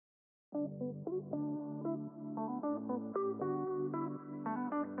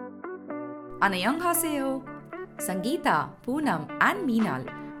Annyeonghaseyo! Sangeeta, Poonam, and Meenal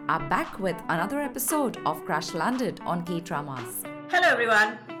are back with another episode of Crash Landed on K-Dramas. Hello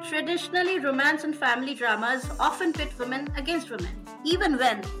everyone. Traditionally, romance and family dramas often pit women against women. Even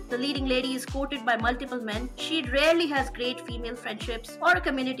when the leading lady is courted by multiple men, she rarely has great female friendships or a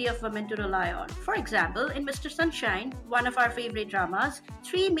community of women to rely on. For example, in Mr. Sunshine, one of our favorite dramas,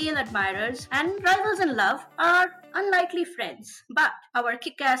 three male admirers and rivals in love are unlikely friends. But our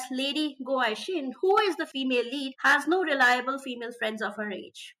kick-ass lady Go Ai-shin, who is the female lead, has no reliable female friends of her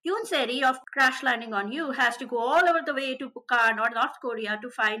age. Yoon Se-ri of Crash Landing on You has to go all over the way to Bhutan or North Korea to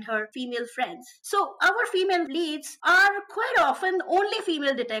find her female friends. So our female leads are quite often only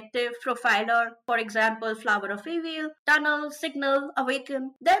female detective, profiler, for example, Flower of Evil, Tunnel, Signal,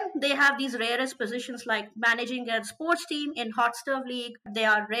 Awaken. Then they have these rarest positions like managing a sports team in Hot Stuff League. They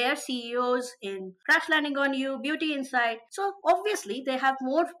are rare CEOs in Crash Landing on You, Beauty Inside. So obviously they have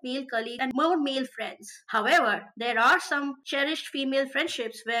more male colleagues and more male friends. However, there are some cherished female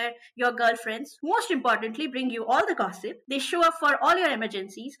friendships where your girlfriends, most importantly, bring you all the gossip. They show up for all your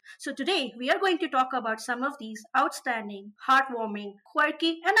emergencies. So today we are going to talk about some of these outstanding, heartwarming,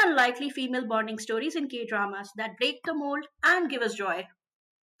 quirky, and unlikely female bonding stories in K-dramas that break the mold and give us joy.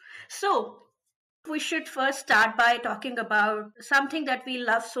 So, we should first start by talking about something that we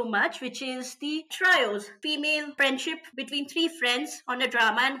love so much, which is the trios, female friendship between three friends on a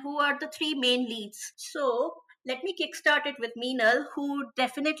drama, and who are the three main leads. So, let me kickstart it with Meenal, who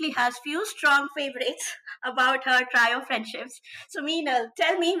definitely has few strong favorites about her trio friendships. So, Meenal,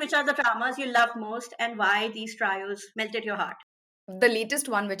 tell me which are the dramas you love most and why these trios melted your heart. The latest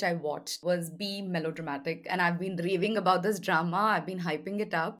one which I watched was Be Melodramatic, and I've been raving about this drama. I've been hyping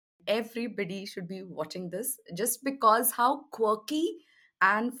it up. Everybody should be watching this just because how quirky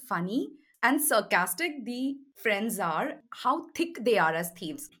and funny and sarcastic the friends are, how thick they are as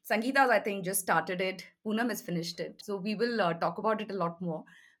thieves. Sangeeta's, I think, just started it. Poonam has finished it. So we will talk about it a lot more.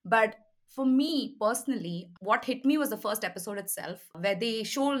 But for me personally, what hit me was the first episode itself, where they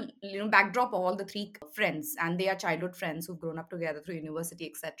show backdrop of all the three friends, and they are childhood friends who've grown up together through university,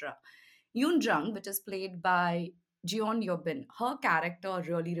 etc. Yoon Jung, which is played by Jeon Yobin, her character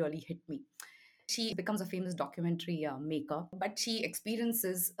really, really hit me. She becomes a famous documentary maker, but she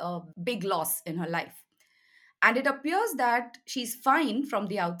experiences a big loss in her life. And it appears that she's fine from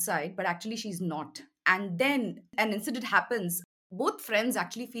the outside, but actually she's not. And then an incident happens. Both friends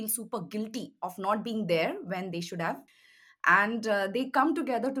actually feel super guilty of not being there when they should have. And they come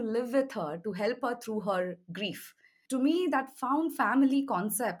together to live with her, to help her through her grief. To me, that found family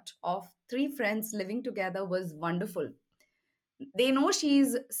concept of three friends living together was wonderful. They know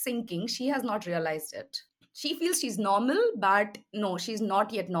she's sinking, she has not realized it. She feels she's normal, but no, she's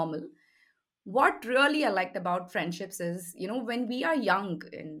not yet normal. What really I liked about friendships is, when we are young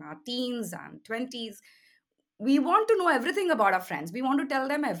in our teens and 20s, we want to know everything about our friends. We want to tell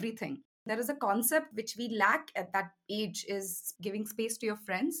them everything. There is a concept which we lack at that age is giving space to your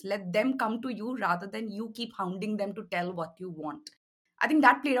friends. Let them come to you rather than you keep hounding them to tell what you want. I think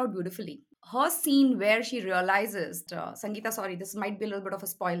that played out beautifully. Her scene where she realizes, Sangeeta, sorry, this might be a little bit of a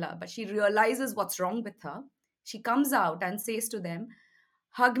spoiler, but she realizes what's wrong with her. She comes out and says to them,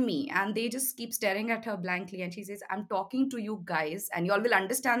 hug me. And they just keep staring at her blankly. And she says, I'm talking to you guys. And you all will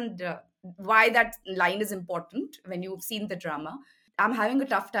understand why that line is important when you've seen the drama. I'm having a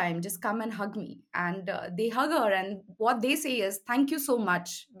tough time. Just come and hug me. And they hug her. And what they say is, thank you so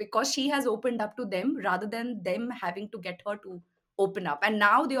much, because she has opened up to them rather than them having to get her to open up. And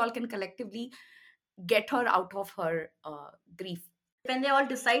now they all can collectively get her out of her grief. When they all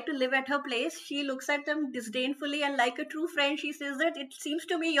decide to live at her place, she looks at them disdainfully, and like a true friend, she says that it seems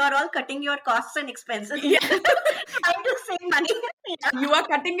to me you're all cutting your costs and expenses. Yeah. Trying to save money. Yeah. You are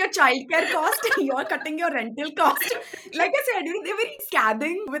cutting your childcare cost, you are cutting your rental cost. Like I said, they're very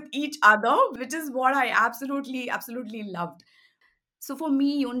scathing with each other, which is what I absolutely, absolutely loved. So for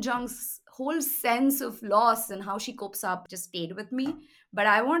me, Yoon Jung's whole sense of loss and how she copes up just stayed with me. But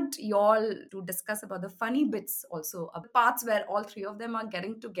I want y'all to discuss about the funny bits also, parts where all three of them are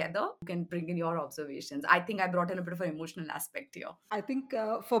getting together. You can bring in your observations. I think I brought in a bit of an emotional aspect here. I think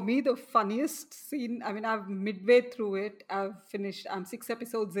for me, the funniest scene, I mean, I've midway through it, I've finished, I'm 6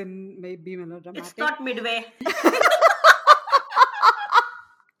 episodes in, maybe melodramatic. It's not midway.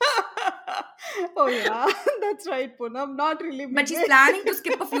 Oh yeah, that's right, Poonam. Not really midway. But she's planning to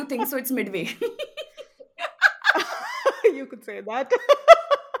skip a few things, so it's midway. You could say that.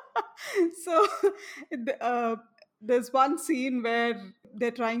 So There's one scene where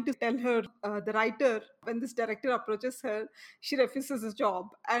they're trying to tell her, the writer, when this director approaches her, she refuses a job.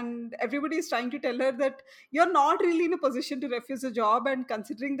 And everybody is trying to tell her that you're not really in a position to refuse a job. And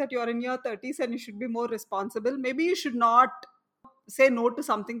considering that you're in your 30s and you should be more responsible, maybe you should not say no to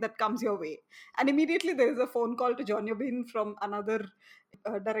something that comes your way. And immediately there is a phone call to John Yobin from another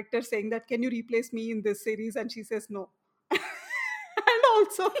director saying that, can you replace me in this series? And she says no. And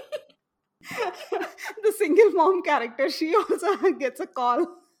also, the single mom character, she also gets a call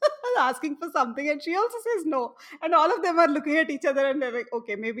asking for something and she also says no. And all of them are looking at each other and they're like,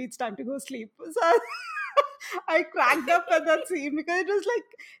 okay, maybe it's time to go sleep. So I cracked up at that scene because it was like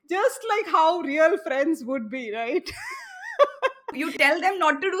just like how real friends would be, right? You tell them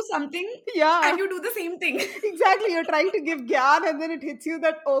not to do something Yeah, and you do the same thing. exactly. You're trying to give gyan and then it hits you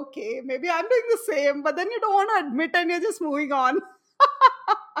that, okay, maybe I'm doing the same, but then you don't want to admit and you're just moving on.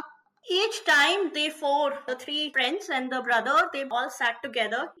 Each time they four, the three friends and the brother, they all sat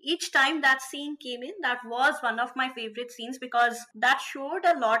together. Each time that scene came in, that was one of my favorite scenes because that showed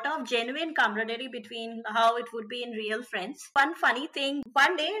a lot of genuine camaraderie between how it would be in real friends. One funny thing,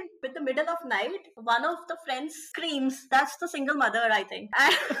 one day, with the middle of night, one of the friends screams. That's the single mother, I think.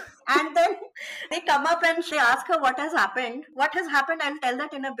 And then they come up and they ask her what has happened. What has happened? I'll tell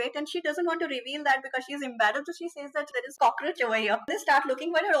that in a bit. And she doesn't want to reveal that because she's embarrassed. So she says that there is cockroach over here. They start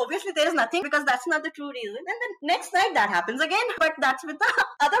looking for her. Obviously, there is nothing because that's not the true reason. And then next night that happens again. But that's with the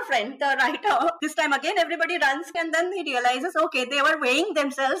other friend, the writer. This time again, everybody runs and then he realizes, okay, they were weighing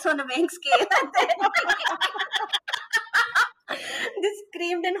themselves on a weighing scale. And then they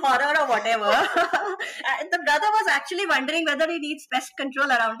screamed in horror or whatever. And the brother was actually wondering whether he needs pest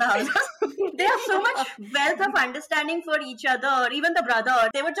control around the house. They have so much wealth of understanding for each other. Even the brother,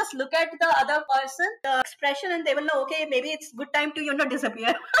 they would just look at the other person, the expression, and they will know, okay, maybe it's good time to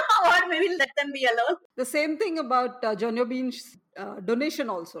disappear, or maybe let them be alone. The same thing about John Yobin's donation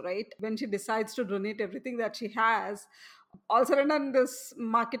also, right? When she decides to donate everything that she has, all said and done, this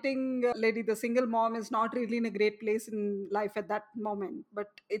marketing lady, the single mom, is not really in a great place in life at that moment. But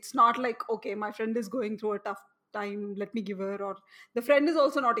it's not like, okay, my friend is going through a tough time, let me give her, or the friend is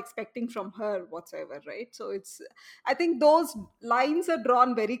also not expecting from her whatsoever, right? So it's, I think those lines are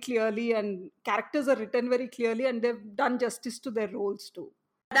drawn very clearly and characters are written very clearly and they've done justice to their roles too.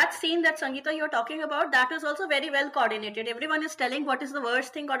 That scene that Sangeeta you're talking about, that is also very well coordinated. Everyone is telling what is the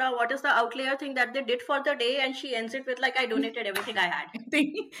worst thing or what is the outlier thing that they did for the day, and she ends it with like, I donated everything I had.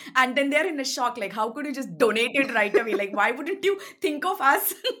 And then they're in a shock, like, how could you just donate it right away? Like, why wouldn't you think of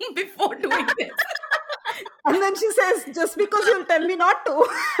us before doing this? And then she says, just because you'll tell me not to.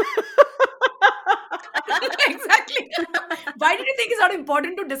 Exactly. Why did you think it's not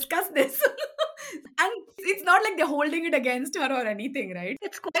important to discuss this? And it's not like they're holding it against her or anything, right?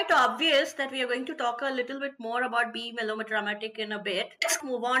 It's quite obvious that we are going to talk a little bit more about Be Melodramatic in a bit. Let's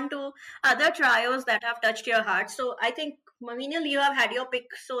move on to other trios that have touched your heart. So I think, Meenal, you have had your pick.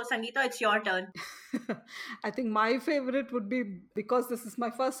 So Sangeeta, it's your turn. I think my favorite would be Because This Is My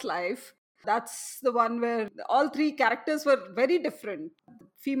First Life. That's the one where all three characters were very different. The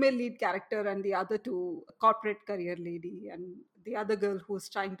female lead character and the other two, corporate career lady and the other girl who's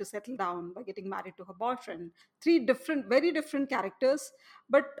trying to settle down by getting married to her boyfriend. Three different, very different characters,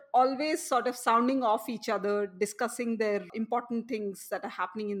 but always sort of sounding off each other, discussing their important things that are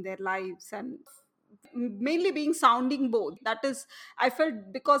happening in their lives and mainly being sounding board. That is, I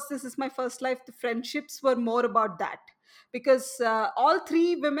felt Because This Is My First Life, the friendships were more about that because all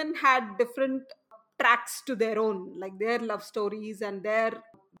three women had different tracks to their own, like their love stories and their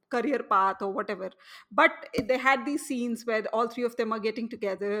career path or whatever, but they had these scenes where all three of them are getting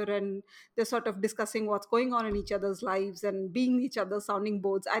together and they're sort of discussing what's going on in each other's lives and being each other's sounding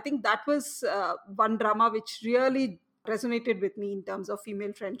boards. I think that was one drama which really resonated with me in terms of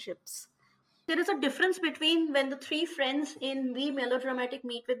female friendships. There is a difference between when the three friends in Be Melodramatic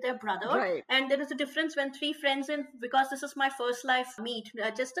meet with their brother, Right. and there is a difference when three friends in Because This Is My First Life meet.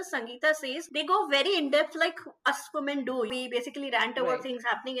 Just as Sangeeta says, they go very in depth, like us women do. We basically rant about Right. things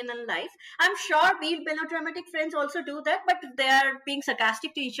happening in our life. I'm sure Be Melodramatic friends also do that, but they are being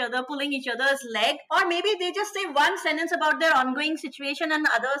sarcastic to each other, pulling each other's leg, or maybe they just say one sentence about their ongoing situation, and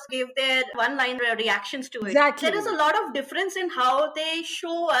others give their one-line reactions to it. Exactly. There is a lot of difference in how they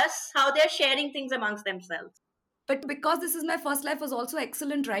show us how they're sharing things amongst themselves. But Because This Is My First Life was also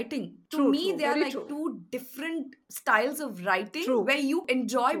excellent writing. To True, me, true, they are very like true. two different styles of writing True. where you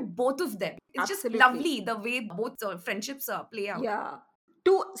enjoy True. both of them. It's Absolutely. just lovely the way both friendships play out. Yeah.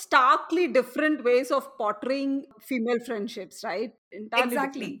 Two starkly different ways of portraying female friendships, right? Entirely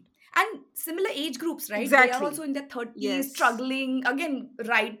Exactly. different. And similar age groups, right? They are also Exactly. in their 30s, Yes. struggling. Again,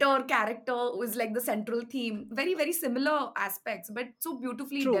 writer character was like the central theme. Very, very similar aspects, but so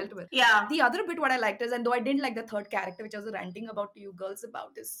beautifully True. dealt with. Yeah. The other bit what I liked is, and though I didn't like the third character, which I was ranting about to you girls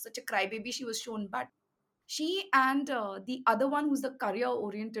about, is such a crybaby she was shown. But she and the other one who's the career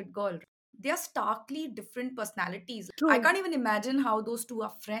oriented girl, they are starkly different personalities. I True. can't even imagine how those two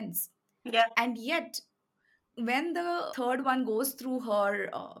are friends. Yeah. And yet when the third one goes through her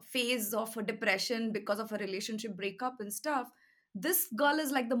phase of her depression because of a relationship breakup and stuff, this girl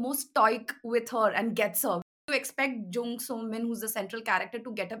is like the most stoic with her and gets her. You expect Jung So Min, who's the central character,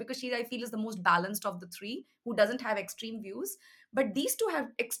 to get her because she, I feel, is the most balanced of the three, who doesn't have extreme views. But these two have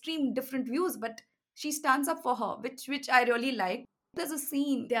extreme different views, but she stands up for her, which I really like. There's a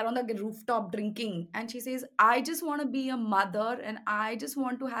scene, they are on the rooftop drinking, and she says, I just want to be a mother and I just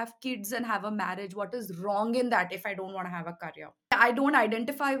want to have kids and have a marriage. What is wrong in that if I don't want to have a career? I don't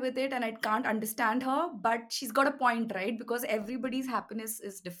identify with it and I can't understand her, but she's got a point, right? Because everybody's happiness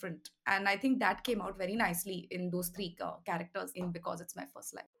is different. And I think that came out very nicely in those three characters in Because It's My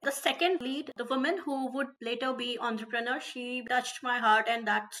First Life. The second lead, the woman who would later be entrepreneur, she touched my heart, and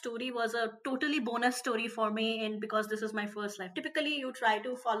that story was a totally bonus story for me in Because This Is My First Life. Typically, you try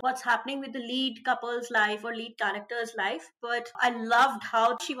to follow what's happening with the lead couple's life or lead character's life, but I loved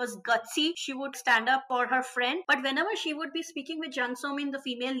how she was gutsy. She would stand up for her friend, but whenever she would be speaking with Jung So Min, the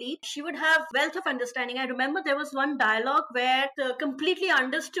female lead, she would have wealth of understanding. I remember there was one dialogue where completely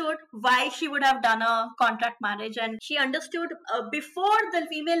understood why she would have done a contract marriage, and she understood before the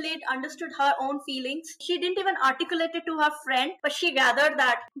female lead understood her own feelings. She didn't even articulate it to her friend, but she gathered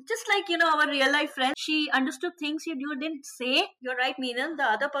that, just like our real life friends, she understood things you didn't say. You're right, Meenal. The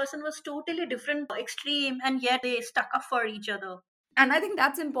other person was totally different, extreme, and yet they stuck up for each other. And I think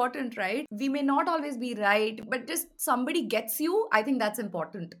that's important, right? We may not always be right, but just somebody gets you. I think that's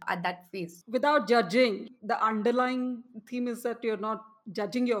important at that phase. Without judging, the underlying theme is that you're not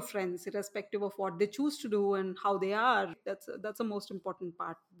judging your friends irrespective of what they choose to do and how they are. That's the most important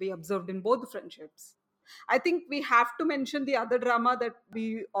part we observed in both the friendships. I think we have to mention the other drama that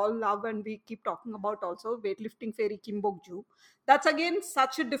we all love and we keep talking about also, Weightlifting Fairy Kim Bok Joo. That's again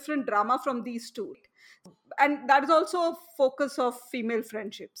such a different drama from these two. And that is also a focus of female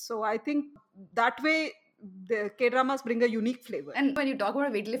friendships. So I think that way the K dramas bring a unique flavor. And when you talk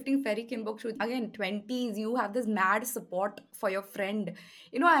about weightlifting fairy Kim Bok Choo, again, 20s, you have this mad support for your friend.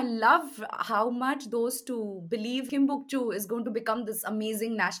 I love how much those two believe Kim Bok Choo is going to become this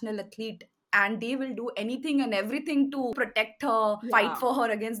amazing national athlete. And they will do anything and everything to protect her, fight Yeah. for her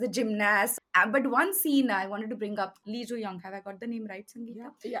against the gymnast. But one scene I wanted to bring up, Lee Joo Young, have I got the name right, Sangeeta?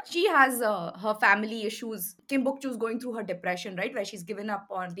 Yeah. She has her family issues. Kim Bok Choo is going through her depression, right? Where she's given up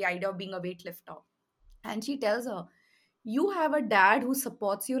on the idea of being a weightlifter. And she tells her, you have a dad who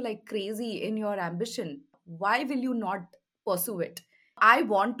supports you like crazy in your ambition. Why will you not pursue it? I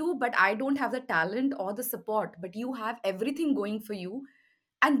want to, but I don't have the talent or the support, but you have everything going for you.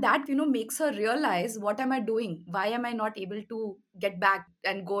 And that, makes her realize, what am I doing? Why am I not able to get back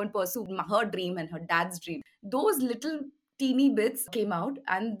and go and pursue her dream and her dad's dream? Those little teeny bits came out.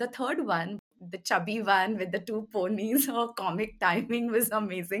 And the third one, the chubby one with the two ponies, her comic timing was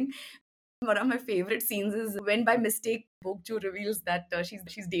amazing. One of my favorite scenes is when by mistake Bok Joo reveals that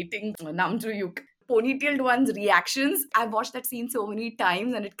she's dating Nam Joo Yuk. Ponytailed one's reactions. I've watched that scene so many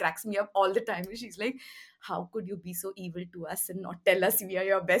times and it cracks me up all the time. She's like, how could you be so evil to us and not tell us we are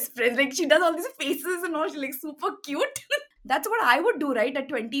your best friends? Like she does all these faces and all. She's like super cute. That's what I would do, right? At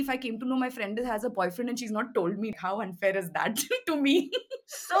 20, if I came to know my friend has a boyfriend and she's not told me, how unfair is that to me?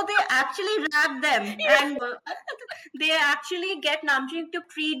 So they actually rag them, and they actually get Namjoon to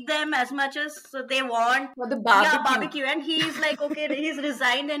treat them as much as they want. For the Yeah, barbecue. barbecue. And he's like, okay, he's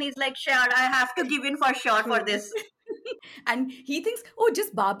resigned, and he's like, sure, I have to give in for sure for this. And he thinks, oh,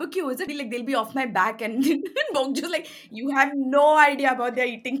 just barbecue, is it? Like they'll be off my back. And Bok just like, you have no idea about their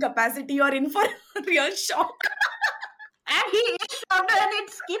eating capacity. You're in for a real shock. And he is shocked, and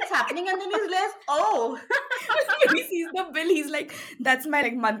it keeps happening, and then he's like, oh. When he sees the bill, he's like, that's my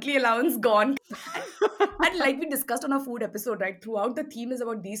monthly allowance gone. And like we discussed on our food episode, right? Throughout the theme is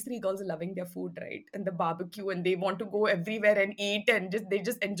about these three girls loving their food, right? And the barbecue, and they want to go everywhere and eat, and they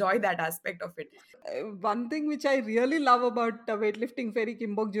just enjoy that aspect of it. One thing which I really love about Weightlifting Fairy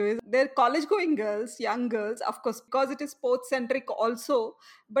Kim Bok Joo is they're college going girls, young girls, of course, because it is sports centric also,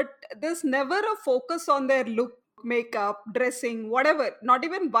 but there's never a focus on their look, makeup, dressing, whatever. Not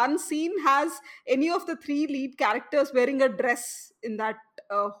even one scene has any of the three lead characters wearing a dress in that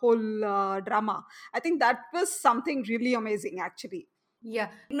whole drama. I think that was something really amazing, actually. Yeah,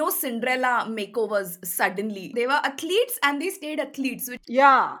 no Cinderella makeovers suddenly. They were athletes and they stayed athletes, which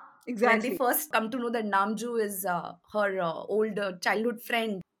Yeah. When they exactly. first come to know that Namju is her old childhood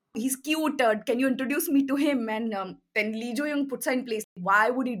friend, he's cute. Can you introduce me to him? And then Lee Jo Young puts her in place. Why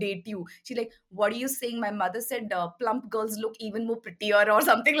would he date you? She's like, what are you saying? My mother said plump girls look even more prettier or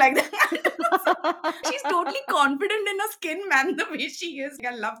something like that. So she's totally confident in her skin, man, the way she is.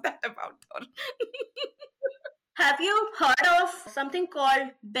 I love that about her. Have you heard of something called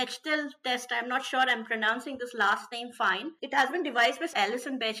Bechdel test? I'm not sure I'm pronouncing this last name fine. It has been devised by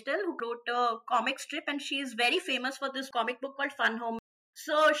Alison Bechdel, who wrote a comic strip, and she is very famous for this comic book called Fun Home.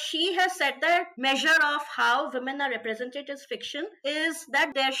 So she has said that measure of how women are represented as fiction is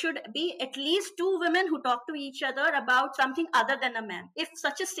that there should be at least two women who talk to each other about something other than a man. If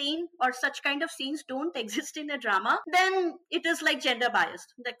such a scene or such kind of scenes don't exist in a drama, then it is like gender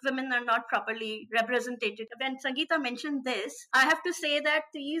biased. Like women are not properly represented. When Sangeeta mentioned this, I have to say that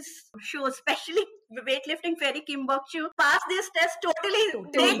these shows, especially weightlifting fairy Kim Bok Chu, pass this test totally.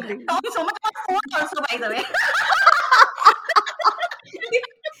 They Totally. talk so much about food also, by the way.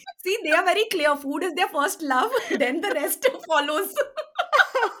 See, they are very clear. Food is their first love, then the rest follows.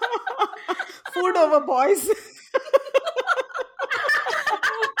 Food over boys.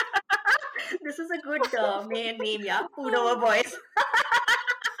 This is a good main name, yeah. Food over boys.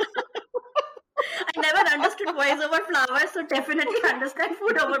 I never understood boys over flowers, so definitely understand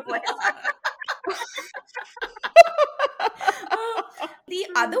food over boys. The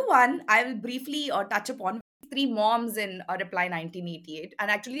other one I will briefly touch upon, Three Moms in Reply 1988.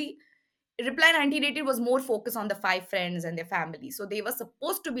 And actually, Reply 1988 was more focused on the five friends and their family. So they were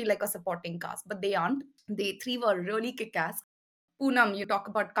supposed to be like a supporting cast, but they aren't. They three were really kick ass. Poonam, you talk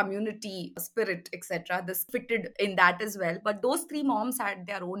about community spirit, etc. This fitted in that as well. But those three moms had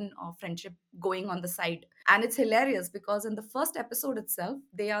their own friendship going on the side. And it's hilarious because in the first episode itself,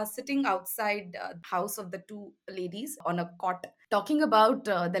 they are sitting outside the house of the two ladies on a cot talking about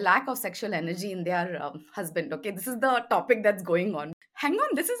the lack of sexual energy in their husband. Okay, this is the topic that's going on. Hang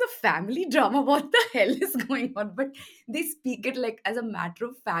on, this is a family drama. What the hell is going on? But they speak it like as a matter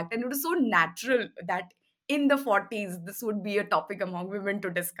of fact. And it was so natural that in the 40s, this would be a topic among women to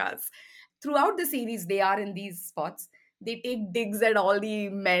discuss. Throughout the series, they are in these spots. They take digs at all the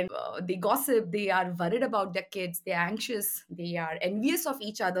men. They gossip. They are worried about their kids. They're anxious. They are envious of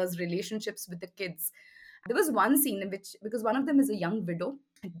each other's relationships with the kids. There was one scene in which, because one of them is a young widow,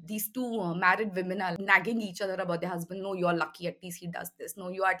 these two married women are nagging each other about their husband. No, you're lucky. At least he does this. No,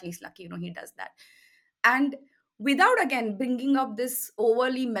 you're at least lucky. He does that. And without again bringing up this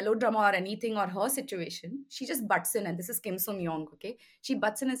overly melodrama or anything or her situation, she just butts in. And this is Kim Sun Young, okay? She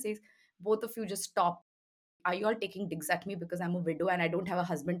butts in and says, both of you just stop. Are you all taking digs at me because I'm a widow and I don't have a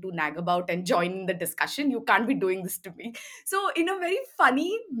husband to nag about and join in the discussion? You can't be doing this to me. So, in a very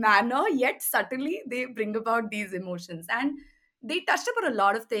funny manner, yet subtly, they bring about these emotions. And they touched upon a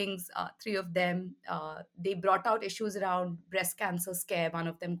lot of things, three of them. They brought out issues around breast cancer scare. One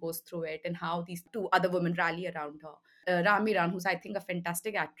of them goes through it, and how these two other women rally around her. Rami Ran, who's I think a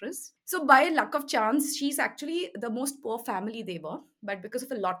fantastic actress. So by luck of chance, she's actually the most poor family they were, but because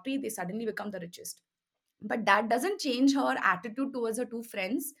of a lottery, they suddenly become the richest. But that doesn't change her attitude towards her two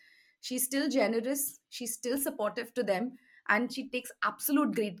friends. She's still generous, she's still supportive to them, and she takes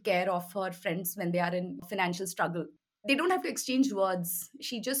absolute great care of her friends when they are in financial struggle. They don't have to exchange words.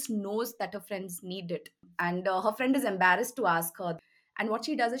 She just knows that her friends need it. And her friend is embarrassed to ask her. And what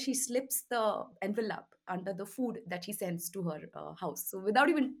she does is she slips the envelope under the food that he sends to her house. So without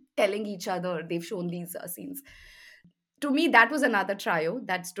even telling each other, they've shown these scenes. To me, that was another trio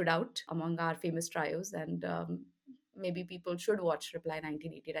that stood out among our famous trios. And maybe people should watch Reply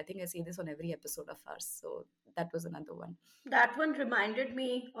 1988. I think I say this on every episode of ours. So that was another one. That one reminded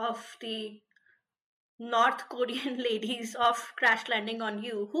me of the North Korean ladies of Crash Landing on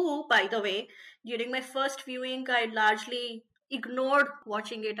You, who, by the way, during my first viewing, I largely ignored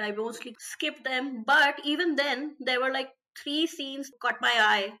watching it. I mostly skipped them. But even then, there were like three scenes caught my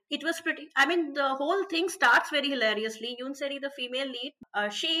eye. It was pretty. I mean, the whole thing starts very hilariously. Yoon Seri, the female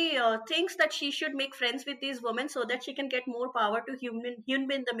lead, she thinks that she should make friends with these women so that she can get more power to Hyun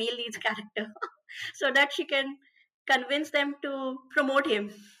Bin, the male lead's character, so that she can convince them to promote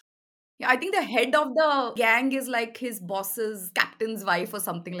him. Yeah, I think the head of the gang is like his boss's captain's wife or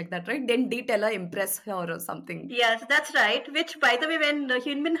something like that, right? Then they tell her impress her or something. Yes, that's right. Which, by the way, when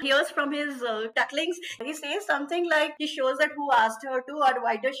Hyunmin hears from his ducklings, he says something like he shows that who asked her to, or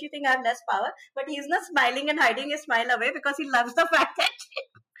why does she think I have less power? But he's not smiling and hiding his smile away because he loves the fact that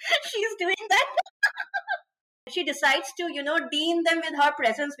she's doing that. she decides to, deem them with her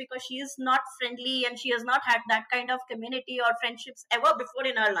presence because she is not friendly and she has not had that kind of community or friendships ever before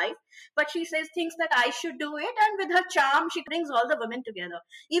in her life. But she says things that I should do it, and with her charm, she brings all the women together.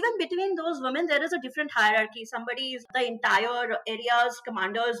 Even between those women, there is a different hierarchy. Somebody is the entire area's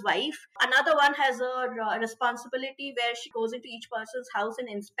commander's wife. Another one has a responsibility where she goes into each person's house and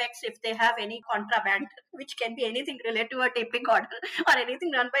inspects if they have any contraband, which can be anything related to a tape recorder or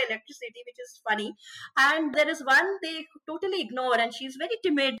anything run by electricity, which is funny. And there is one they totally ignore, and she's very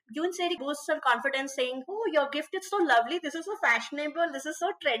timid. Yoon Seri boasts her confidence, saying, "Oh, your gift is so lovely. This is so fashionable. This is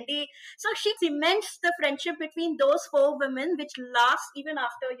so trendy." So she cements the friendship between those four women, which lasts even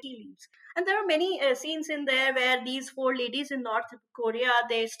after he leaves. And there are many scenes in there where these four ladies in North Korea,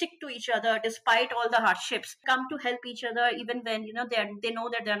 they stick to each other despite all the hardships, come to help each other even when they know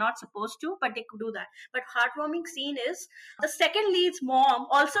that they're not supposed to, but they could do that. But heartwarming scene is the second lead's mom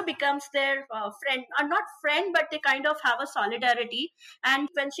also becomes their friend, or not friend, but they kind of have a solidarity. And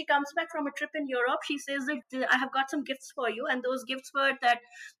when she comes back from a trip in Europe, she says that I have got some gifts for you, and those gifts were that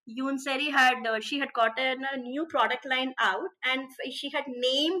Yoon Seri she had gotten a new product line out, and she had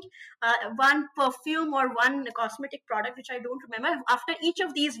named one perfume or one cosmetic product, which I don't remember, after each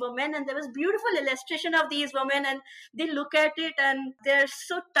of these women. And there was beautiful illustration of these women, and they look at it and they're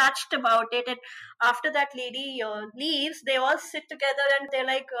so touched about it. And after that lady leaves, they all sit together and they're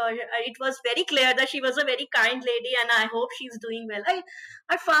like, it was very clear that she was a very kind lady, and I hope she's doing well.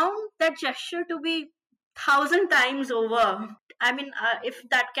 I found that gesture to be 1,000 times over. I mean, if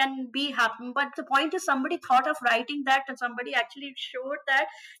that can be happen, but the point is somebody thought of writing that and somebody actually showed that.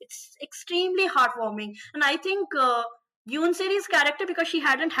 It's extremely heartwarming. And I think Yoon Seri's character, because she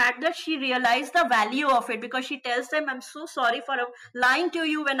hadn't had that, she realized the value of it, because she tells them, "I'm so sorry for lying to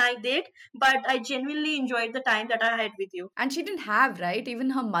you when I did, but I genuinely enjoyed the time that I had with you." And she didn't have, right? Even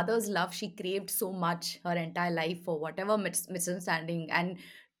her mother's love, she craved so much her entire life for whatever misunderstanding. And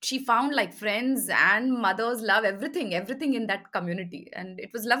she found like friends and mother's love, everything in that community. And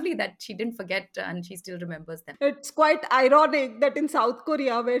it was lovely that she didn't forget and she still remembers them. It's quite ironic that in South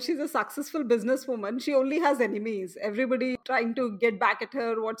Korea, where she's a successful businesswoman, she only has enemies. Everybody trying to get back at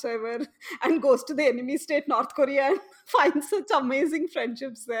her whatsoever, and goes to the enemy state, North Korea, and finds such amazing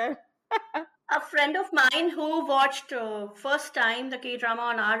friendships there. A friend of mine who watched first time the K drama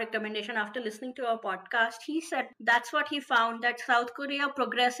on our recommendation after listening to our podcast, he said that's what he found, that South Korea,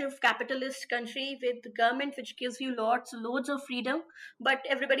 progressive capitalist country with the government which gives you loads of freedom, but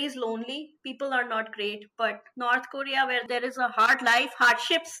everybody is lonely. People are not great. But North Korea, where there is a hard life,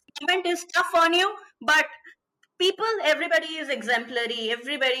 hardships, government is tough on you, but everybody is exemplary.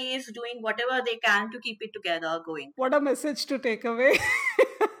 Everybody is doing whatever they can to keep it together going. What a message to take away.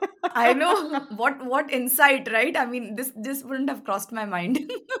 I know. What insight, right? I mean, this wouldn't have crossed my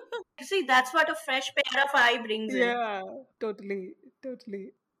mind. See, that's what a fresh pair of eye brings in. Yeah, totally,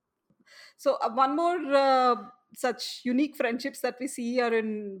 totally. So one more such unique friendships that we see are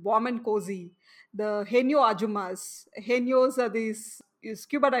in Warm and Cozy, the Henyo Ajumas. Henyos are these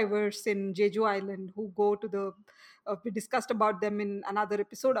scuba divers in Jeju Island who go to the. We discussed about them in another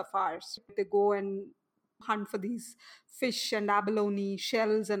episode of ours. They go and hunt for these fish and abalone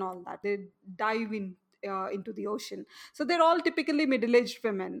shells and all that. They dive in. Into the ocean. So they're all typically middle aged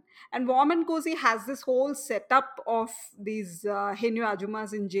women. And Warm and Cozy has this whole setup of these Henyo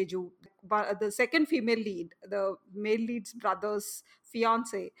Ajumas in Jeju. But the second female lead, the male lead's brother's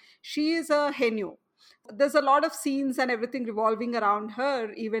fiance, she is a Henyo. There's a lot of scenes and everything revolving around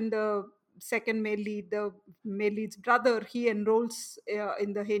her. Even the second male lead, the male lead's brother, he enrolls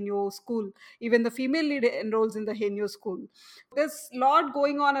in the Henyo school. Even the female lead enrolls in the Henyo school. There's a lot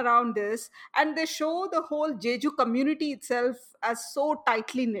going on around this, and they show the whole Jeju community itself as so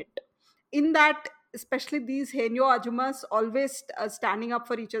tightly knit. In that, especially these Henyo Ajumas always standing up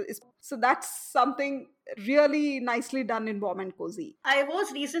for each other. So that's something really nicely done in Warm and Cozy. I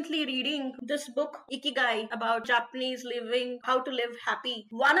was recently reading this book, Ikigai, about Japanese living, how to live happy.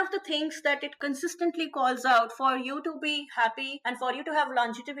 One of the things that it consistently calls out, for you to be happy and for you to have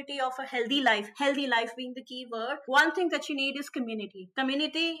longevity of a healthy life being the key word, one thing that you need is community.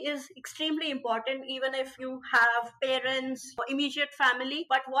 Community is extremely important, even if you have parents or immediate family.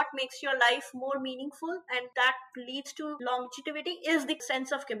 But what makes your life more meaningful and that leads to longevity is the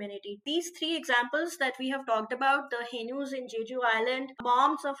sense of community. These three examples that we have talked about, the Henus in Jeju Island,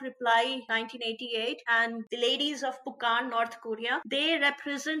 Moms of Reply 1988, and the Ladies of Pukan, North Korea, they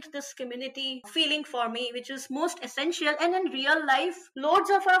represent this community feeling for me, which is most essential. And in real life, loads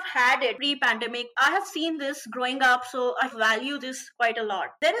of us had it pre-pandemic. I have seen this growing up, so I value this quite a lot.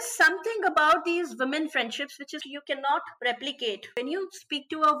 There is something about these women friendships which is you cannot replicate. When you speak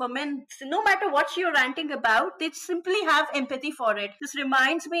to a woman, no matter what you're ranting about, they simply have empathy for it. This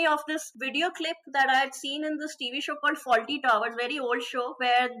reminds me of this video clip that I had seen in this TV show called Faulty Towers, very old show,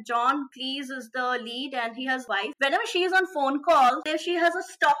 where John Cleese is the lead and he has wife. Whenever she is on phone call, there she has a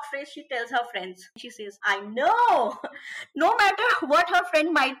stock phrase she tells her friends. She says, I know. No matter what her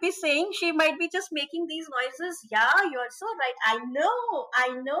friend might be saying, she might be just making these noises. Yeah, you're so right. I know, I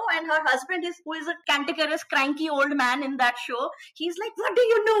know. And her husband is, who is a cantankerous, cranky old man in that show, he's like, what do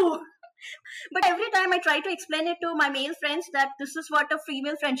you know? But every time I try to explain it to my male friends that this is what a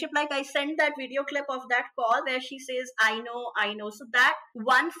female friendship like, I send that video clip of that call where she says, I know, I know. So that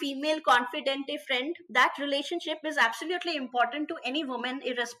one female confidente friend, that relationship is absolutely important to any woman,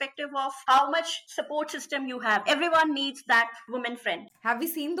 irrespective of how much support system you have. Everyone needs that woman friend. Have we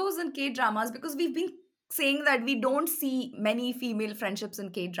seen those in K dramas? Because we've been saying that we don't see many female friendships in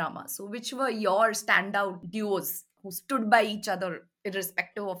K dramas. So, which were your standout duos who stood by each other,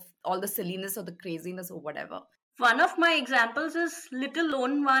 irrespective of all the silliness or the craziness or whatever? One of my examples is little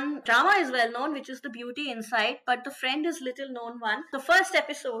known one. Drama is well known, which is The Beauty Inside, but the friend is little known one. The first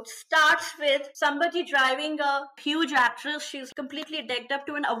episode starts with somebody driving a huge actress. She's completely decked up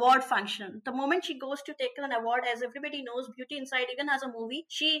to an award function. The moment she goes to take an award, as everybody knows, Beauty Inside even has a movie,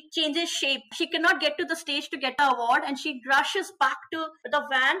 she changes shape. She cannot get to the stage to get the award and she rushes back to the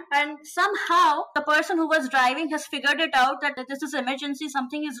van, and somehow the person who was driving has figured it out that this is emergency,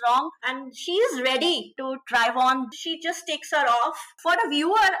 something is wrong, and she is ready to drive on. She just takes her off. For a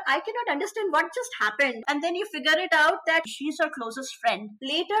viewer, I cannot understand what just happened. And then you figure it out that she's her closest friend.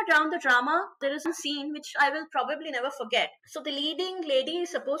 Later down the drama, there is a scene which I will probably never forget. So the leading lady is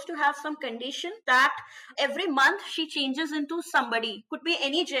supposed to have some condition that every month she changes into somebody. Could be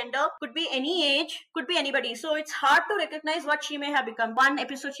any gender, could be any age, could be anybody. So it's hard to recognize what she may have become. One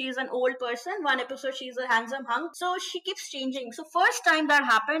episode she is an old person, one episode she is a handsome hunk. So she keeps changing. So first time that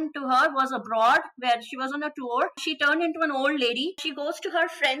happened to her was abroad, where she was on a tour. She turned into an old lady. She goes to her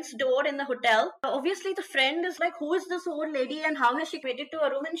friend's door in the hotel. Obviously, the friend is like, who is this old lady and how has she created to a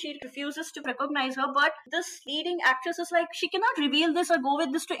room? And she refuses to recognize her. But this leading actress is like, she cannot reveal this or go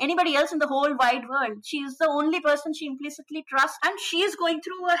with this to anybody else in the whole wide world. She is the only person she implicitly trusts. And she is going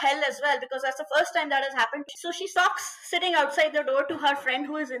through a hell as well, because that's the first time that has happened. So she stalks sitting outside the door to her friend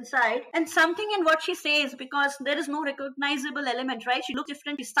who is inside. And something in what she says, because there is no recognizable element, right? She looks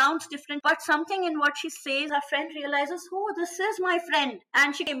different, she sounds different, but something in what she says, her friend realizes, oh, this is my friend,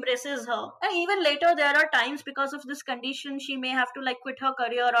 and she embraces her. And even later, there are times because of this condition, she may have to like quit her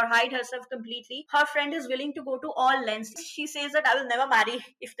career or hide herself completely. Her friend is willing to go to all lengths. She says that I will never marry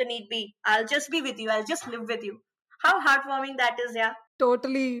if the need be. I'll just be with you. I'll just live with you. How heartwarming that is, yeah.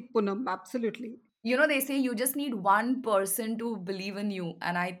 Totally, Poonam, absolutely. You know, they say you just need one person to believe in you.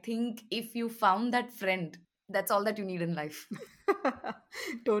 And I think if you found that friend, that's all that you need in life.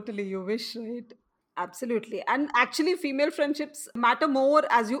 Totally, you wish, right? Absolutely. And actually, female friendships matter more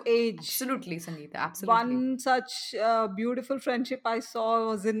as you age. Absolutely, Sangeeta. Absolutely. One such beautiful friendship I saw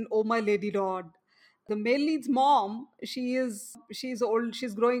was in Oh My Lady Lord. The male lead's mom, she's old,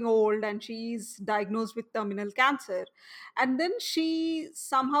 she's growing old, and she's diagnosed with terminal cancer. And then she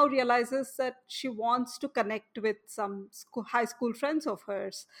somehow realizes that she wants to connect with some high school friends of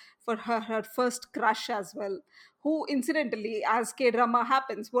hers for her first crush as well, who incidentally, as K drama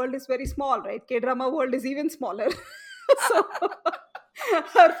happens, world is very small, right? K drama world is even smaller. So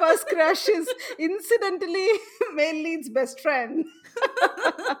her first crush is incidentally male lead's best friend.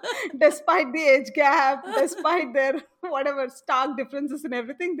 Despite the age gap, despite their whatever stark differences in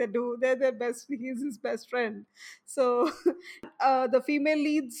everything they do, they're their best. He's his best friend. So the female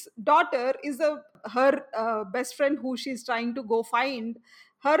lead's daughter is her best friend who she's trying to go find.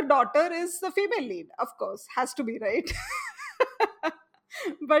 Her daughter is the female lead, of course, has to be, right?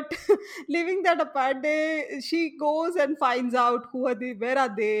 But leaving that apart, she goes and finds out where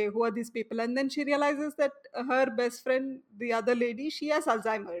are they, who are these people, and then she realizes that her best friend, the other lady, she has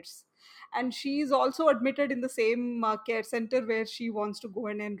Alzheimer's, and she's also admitted in the same care center where she wants to go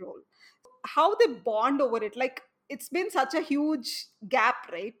and enroll. How they bond over it, like, it's been such a huge gap,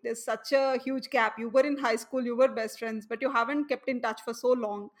 right? There's such a huge gap. You were in high school, you were best friends, but you haven't kept in touch for so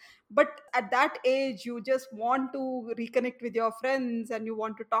long. But at that age, you just want to reconnect with your friends and you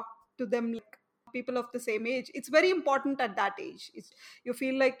want to talk to them, like, people of the same age. It's very important at that age. You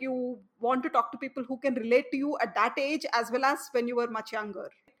feel like you want to talk to people who can relate to you at that age as well as when you were much younger.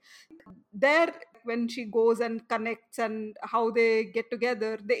 There, when she goes and connects and how they get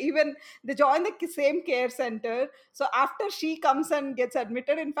together, they join the same care center. So after she comes and gets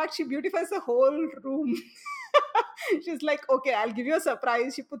admitted, in fact she beautifies the whole room. She's like, okay, I'll give you a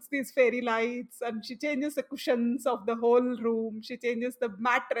surprise. She puts these fairy lights and she changes the cushions of the whole room, she changes the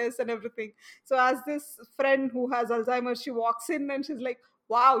mattress and everything. So as this friend who has Alzheimer's, she walks in and she's like,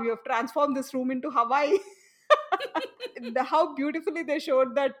 wow, you have transformed this room into Hawaii. How beautifully they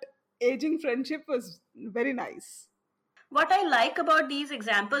showed that aging friendship was very nice. What I like about these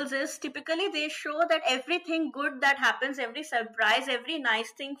examples is typically they show that everything good that happens, every surprise, every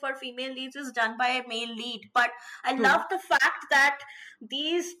nice thing for female leads is done by a male lead. But I True. love the fact that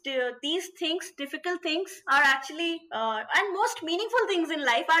these things, difficult things, are actually and most meaningful things in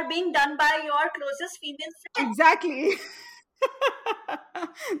life are being done by your closest female friend. Exactly.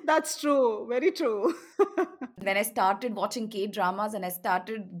 That's true. Very true. When I started watching K dramas and I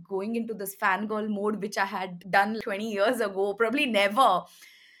started going into this fangirl mode, which I had done 20 years ago, probably never.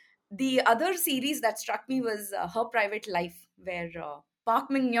 The other series that struck me was Her Private Life, where Park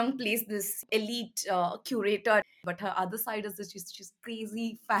Min Young plays this elite curator, but her other side is that she's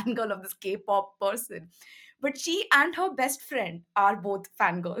crazy fangirl of this K-pop person. But she and her best friend are both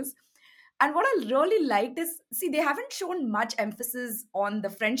fangirls. And what I really liked is, see, they haven't shown much emphasis on the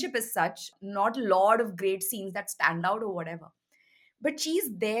friendship as such, not a lot of great scenes that stand out or whatever. But she's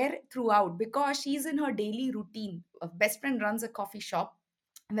there throughout because she's in her daily routine. A best friend runs a coffee shop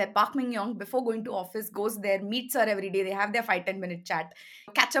where Park Min Young, before going to office, goes there, meets her every day. They have their 5-10 minute chat,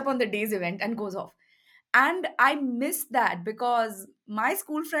 catch up on the day's event, and goes off. And I miss that because my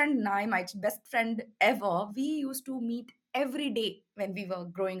school friend and I, my best friend ever, we used to meet every day when we were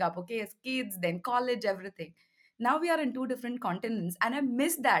growing up, okay, as kids, then college, everything. Now we are in two different continents, and I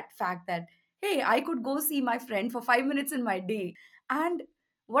miss that fact that, hey, I could go see my friend for 5 minutes in my day. And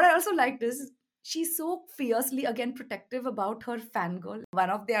what I also liked is she's so fiercely again protective about her fangirl. One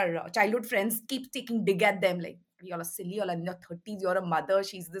of their childhood friends keeps taking dig at them like, you're a silly, you're in your 30s, you're a mother,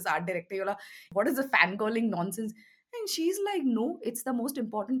 she's this art director, you're what is the fangirling nonsense? And she's like, no, it's the most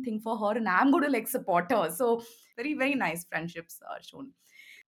important thing for her, and I'm going to like support her. So very, very nice friendships are shown.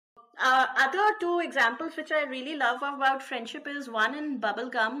 Other two examples which I really love about friendship is one in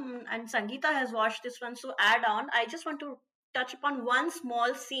Bubblegum, and Sangeeta has watched this one. So add on, I just want to touch upon one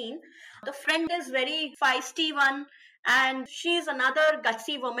small scene. The friend is very feisty one, and she's another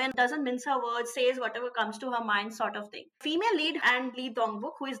gutsy woman, doesn't mince her words, says whatever comes to her mind, sort of thing. Female lead and Lee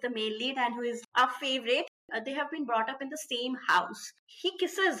Dong-wook, who is the male lead and who is our favorite, they have been brought up in the same house. He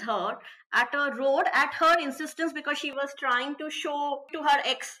kisses her at a road at her insistence because she was trying to show to her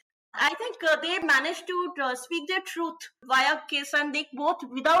ex. I think they managed to speak their truth via kiss, and they both,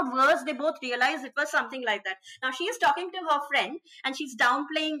 without words, they both realized it was something like that. Now she is talking to her friend, and she's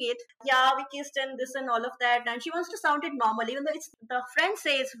downplaying it. Yeah, we kissed and this and all of that, and she wants to sound it normal, even though it's the friend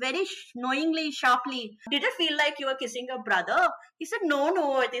says very knowingly, sharply, "Did it feel like you were kissing your brother?" He said, "No,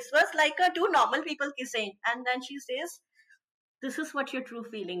 no, this was like two normal people kissing." And then she says, "This is what your true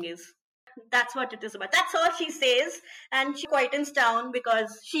feeling is." That's what it is about. That's all she says. And she quietens down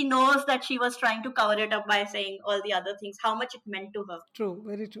because she knows that she was trying to cover it up by saying all the other things, how much it meant to her. True,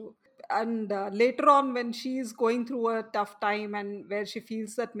 very true. And later on, when she's going through a tough time and where she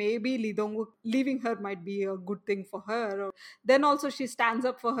feels that maybe Lee Dong-wook leaving her might be a good thing for her, then also she stands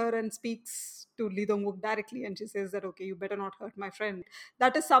up for her and speaks to Lee Dong-wook directly, and she says that, okay, you better not hurt my friend.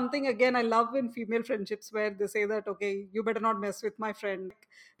 That is something, again, I love in female friendships where they say that, okay, you better not mess with my friend.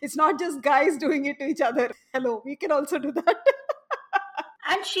 It's not just guys doing it to each other. Hello, we can also do that.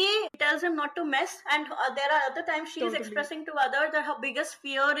 And she tells him not to mess. And there are other times she is Totally. expressing to others that her biggest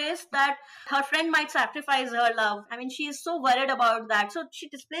fear is that her friend might sacrifice her love. I mean, she is so worried about that. So she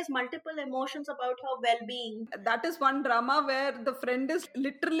displays multiple emotions about her well-being. That is one drama where the friend is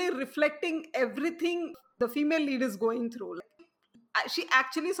literally reflecting everything the female lead is going through. She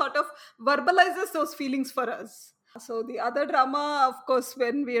actually sort of verbalizes those feelings for us. So the other drama, of course,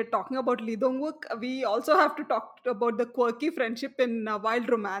 when we are talking about Lee Dong-wook, we also have to talk about the quirky friendship in Wild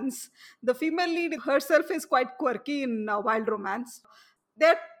Romance. The female lead herself is quite quirky in Wild Romance.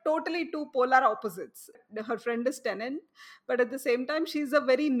 They're totally two polar opposites. Her friend is Tennant, but at the same time, she's a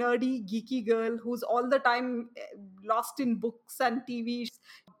very nerdy, geeky girl who's all the time lost in books and TV.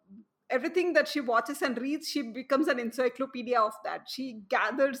 Everything that she watches and reads, she becomes an encyclopedia of that. She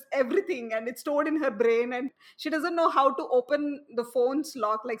gathers everything and it's stored in her brain, and she doesn't know how to open the phone's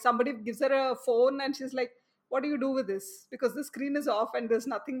lock. Like somebody gives her a phone and she's like, what do you do with this? Because the screen is off and there's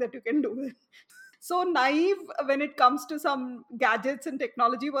nothing that you can do with it. so naive when it comes to some gadgets and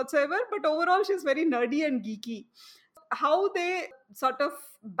technology whatsoever, but overall she's very nerdy and geeky. How they sort of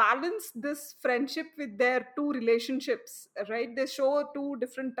balance this friendship with their two relationships, right? They show two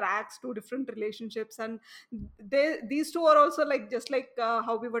different tracks, two different relationships, and these two are also like, just like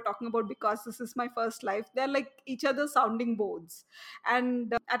how we were talking about Because This Is My First Life, they're like each other's sounding boards.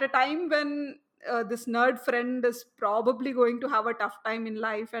 And at a time when this nerd friend is probably going to have a tough time in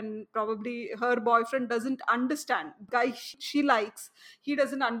life, and probably her boyfriend doesn't understand the guy she likes, he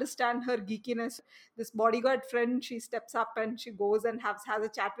doesn't understand her geekiness. This bodyguard friend, she steps up and she goes and has a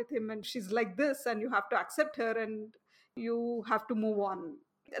chat with him, and she's like this, and you have to accept her and you have to move on.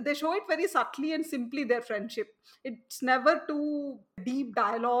 They show it very subtly and simply, their friendship. It's never too deep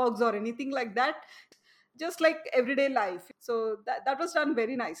dialogues or anything like that, just like everyday life. So that was done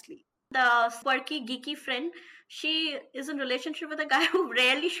very nicely. The quirky, geeky friend, she is in relationship with a guy who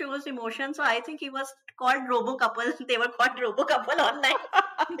rarely shows emotion. So I think he was called Robo Couple. They were called Robo Couple online.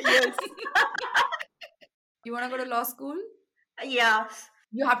 Yes. You want to go to law school? Yeah.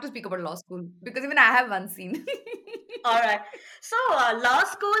 You have to speak about law school because even I have one scene. All right. So, law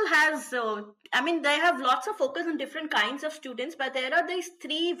school has, I mean, they have lots of focus on different kinds of students, but there are these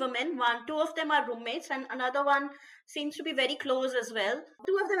three women. Two of them are roommates, and another one seems to be very close as well.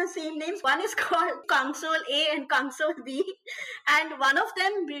 Two of them have same names. One is called Kangsol A and Kangsol B, and one of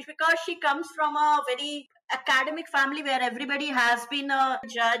them, because she comes from a very academic family where everybody has been a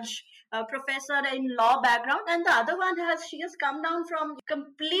judge, a professor in law background, and the other one she has come down from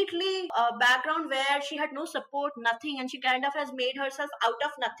completely a background where she had no support, nothing, and she kind of has made herself out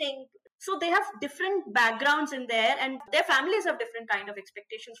of nothing. So they have different backgrounds in there, and their families have different kind of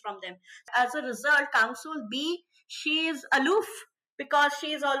expectations from them. As a result, Council B, she is aloof because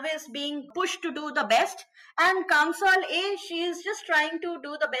she is always being pushed to do the best, and Council A, she is just trying to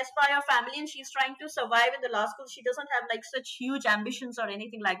do the best by her family, and she's trying to survive in the law school. She doesn't have like such huge ambitions or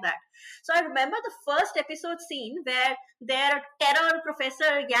anything like that. So I remember the first episode scene where their terror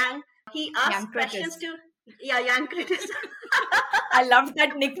professor Yang, he asks Young questions Critis. to, yeah, Yang Critis. I loved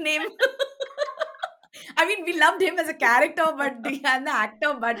that nickname. I mean, we loved him as a character, but and the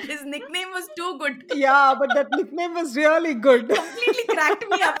actor, but his nickname was too good. Yeah, but that nickname was really good. Completely cracked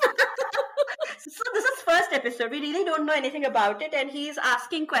me up. So this is first episode. We really don't know anything about it, and he's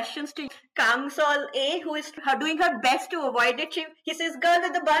asking questions to Kang Sol A, who is doing her best to avoid it. He says, "Girl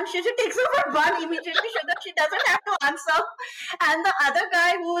with the bun," she takes off her bun immediately so that she doesn't have to answer. And the other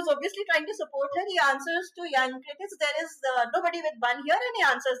guy, who is obviously trying to support her, he answers to young critics, "There is nobody with bun here," and he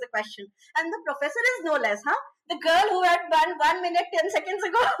answers the question. And the professor is no less, huh? The girl who had bun 1 minute 10 seconds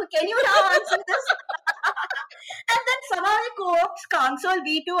ago. Can you now answer this? And then somehow he co-opts Council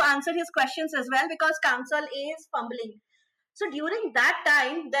B to answer his questions as well, because Council A is fumbling. So during that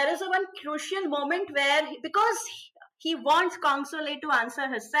time, there is a one crucial moment where, because he wants Council A to answer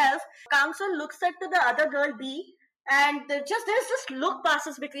herself, Council looks at to the other girl B, and there's this look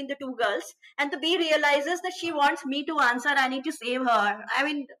passes between the two girls, and the B realizes that she wants me to answer. I need to save her. I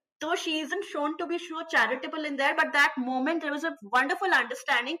mean, though she isn't shown to be so charitable in there, but that moment there was a wonderful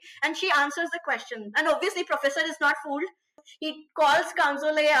understanding, and she answers the question. And obviously, Professor is not fooled. He calls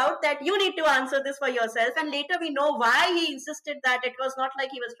Kanzole out that you need to answer this for yourself, and later we know why he insisted that it was not like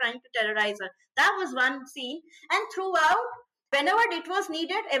he was trying to terrorize her. That was one scene, and throughout, whenever it was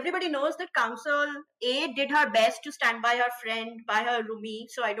needed, everybody knows that Council A did her best to stand by her friend, by her roomie.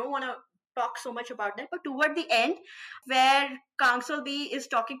 So I don't want to talk so much about that. But toward the end, where Council B is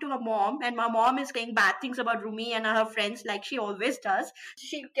talking to her mom, and my mom is saying bad things about Rumi and her friends, like she always does.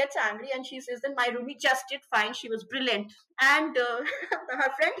 She gets angry and she says that my Rumi just did fine. She was brilliant. And her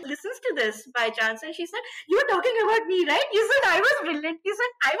friend listens to this by chance, and she said, "You're talking about me, right? You said I was brilliant. You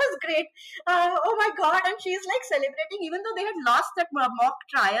said I was great. Oh my God." And she's like celebrating, even though they had lost that mock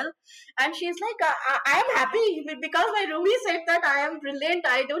trial. And she's like, I am happy because my Rumi said that I am brilliant.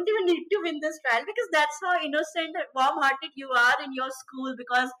 I don't even need to win this trial, because that's how innocent and warm hearted you are in your school,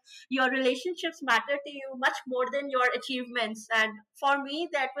 because your relationships matter to you much more than your achievements. And for me,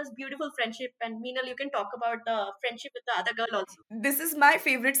 that was beautiful friendship. And Meenal, you can talk about the friendship with the other girl also. This is my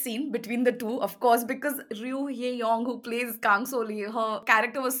favorite scene between the two, of course, because Ryu Hye Young, who plays Kang Soli, her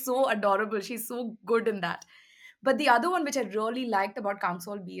character was so adorable. She's so good in that. But the other one, which I really liked about Kang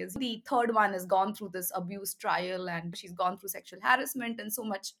Sol B, is the third one has gone through this abuse trial and she's gone through sexual harassment and so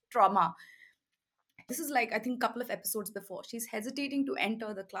much trauma. This is like, I think, a couple of episodes before. She's hesitating to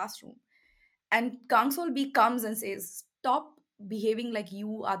enter the classroom. And Kang Sol B comes and says, "Stop behaving like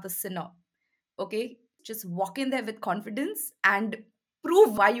you are the sinner. Okay? Just walk in there with confidence and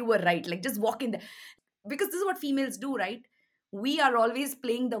prove why you were right. Like, just walk in there." Because this is what females do, right? we are always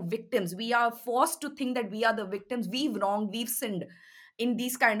playing the victims. We are forced to think that we are the victims. We've wronged, we've sinned in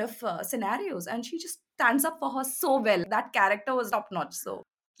these kind of scenarios. And she just stands up for her so well. That character was top notch. So,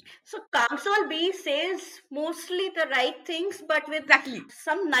 So Kamsol B says mostly the right things, but with exactly.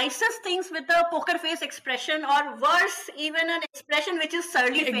 some nicest things with a poker face expression, or worse, even an expression which is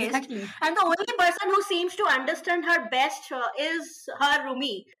surly faced. Exactly. And the only person who seems to understand her best is her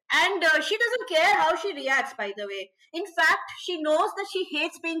Rumi. And she doesn't care how she reacts, by the way. In fact, she knows that she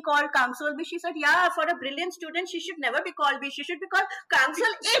hates being called Kamsol B. She said, yeah, for a brilliant student, she should never be called B. She should be called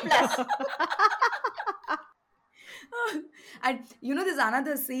Kamsol A+. plus. And there's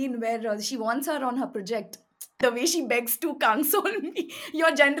another scene where she wants her on her project. The way she begs to console me,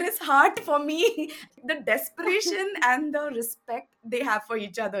 your generous heart for me, the desperation and the respect they have for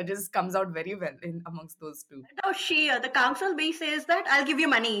each other just comes out very well in amongst those two. No, the Kamsol B says that I'll give you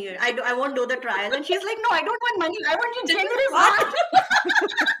money. I won't do the trial. And she's like, no, I don't want money. I want your generous heart.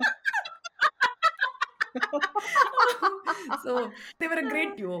 So they were a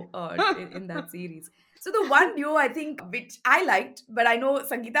great duo in that series. So the one duo I think which I liked, but I know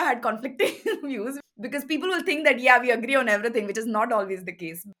Sangeeta had conflicting views because people will think that yeah, we agree on everything, which is not always the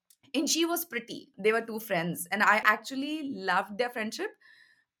case. And She Was Pretty. They were two friends, and I actually loved their friendship.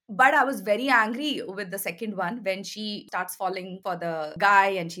 But I was very angry with the second one when she starts falling for the guy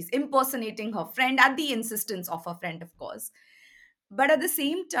and she's impersonating her friend at the insistence of her friend, of course. But at the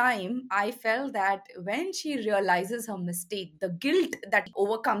same time, I felt that when she realizes her mistake, the guilt that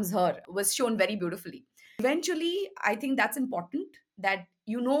overcomes her was shown very beautifully. Eventually, I think that's important, that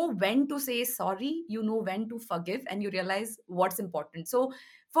you know when to say sorry, you know when to forgive, and you realize what's important. So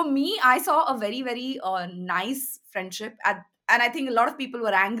for me, I saw a very, very nice friendship and I think a lot of people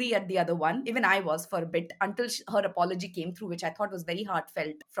were angry at the other one. Even I was for a bit until her apology came through, which I thought was very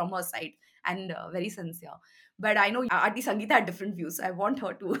heartfelt from her side and very sincere. But I know Aarti Sangeeta had different views. So I want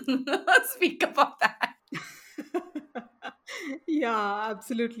her to speak about that. Yeah,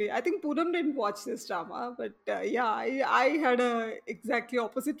 absolutely. I think Poonam didn't watch this drama, but yeah, I had a exactly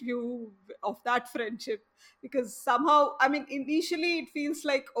opposite view of that friendship because somehow, I mean, initially it feels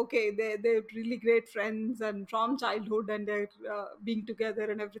like okay, they're really great friends and from childhood and they're being together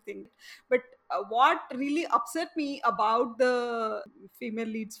and everything. But what really upset me about the female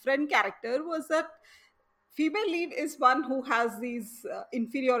lead's friend character was that female lead is one who has these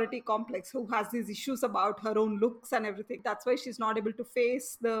inferiority complex, who has these issues about her own looks and everything. That's why she's not able to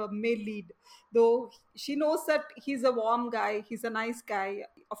face the male lead, though she knows that he's a warm guy, he's a nice guy.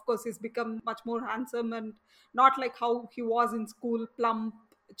 Of course, he's become much more handsome and not like how he was in school, plump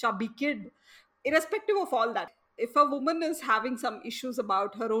chubby kid. Irrespective of all that, if a woman is having some issues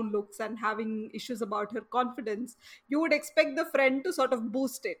about her own looks and having issues about her confidence, you would expect the friend to sort of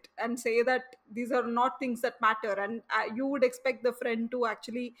boost it and say that these are not things that matter, and you would expect the friend to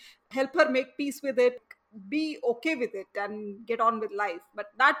actually help her make peace with it, be okay with it and get on with life.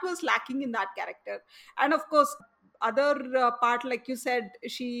 But that was lacking in that character. And of course, other part, like you said,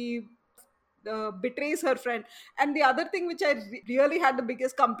 she betrays her friend. And the other thing which I really had the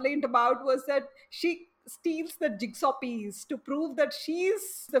biggest complaint about was that she steals the jigsaw piece to prove that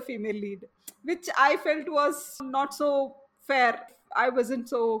she's the female lead, which I felt was not so fair. I wasn't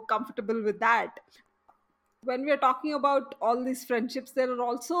so comfortable with that. When we are talking about all these friendships, there are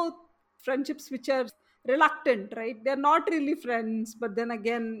also friendships which are reluctant, right? They're not really friends, but then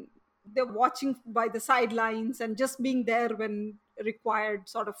again, they're watching by the sidelines and just being there when required,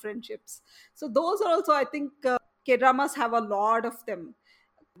 sort of friendships. So those are also, I think, K dramas have a lot of them.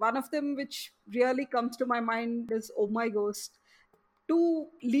 One of them which really comes to my mind is Oh My Ghost. Two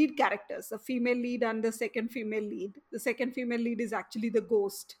lead characters, a female lead and the second female lead. The second female lead is actually the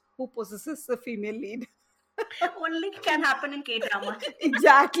ghost who possesses the female lead. Only can happen in K drama.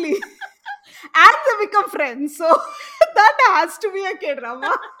 Exactly. And they become friends. So that has to be a K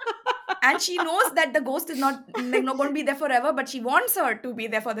drama. And she knows that the ghost is not going to be there forever, but she wants her to be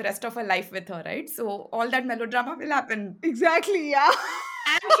there for the rest of her life with her, right? So all that melodrama will happen. Exactly, yeah.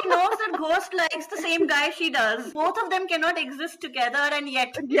 And she knows that Ghost likes the same guy she does. Both of them cannot exist together, and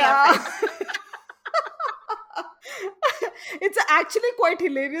yet they are Yeah. friends. It's actually quite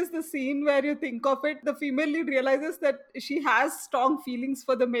hilarious, the scene where you think of it. The female lead realizes that she has strong feelings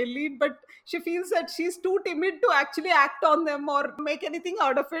for the male lead, but she feels that she's too timid to actually act on them or make anything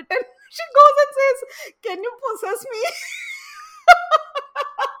out of it. And she goes and says, "Can you possess me?"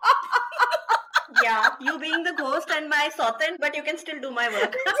 Yeah, you being the ghost and my Sotan, but you can still do my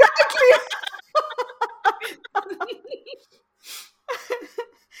work. Exactly.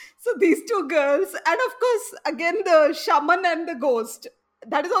 So these two girls, and of course, again, the shaman and the ghost,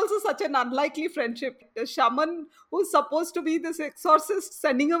 That is also such an unlikely friendship. The shaman who's supposed to be this exorcist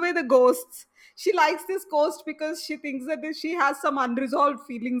sending away the ghosts. She likes this ghost because she thinks that she has some unresolved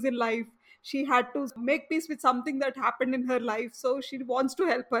feelings in life. She had to make peace with something that happened in her life. So she wants to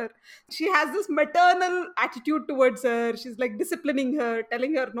help her. She has this maternal attitude towards her. She's like disciplining her,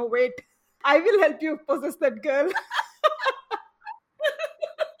 telling her, no, wait, I will help you possess that girl.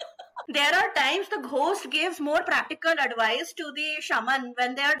 There are times the ghost gives more practical advice to the shaman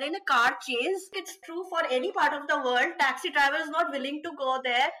when they are in a car chase. It's true for any part of the world. Taxi driver is not willing to go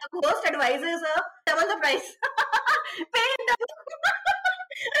there. The ghost advises her, double the price. Pay in double.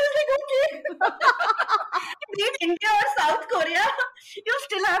 I was like, okay. Be it India or South Korea, you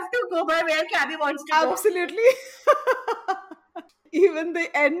still have to go by where cabby wants to go. Absolutely. Even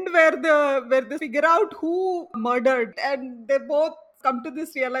the end where they figure out who murdered, and they both come to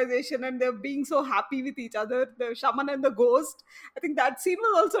this realization and they're being so happy with each other, the shaman and the ghost. I think that scene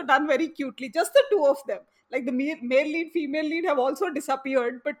was also done very cutely, just the two of them. Like the male lead, female lead have also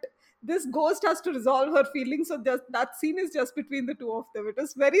disappeared, but this ghost has to resolve her feelings, so just that scene is just between the two of them. It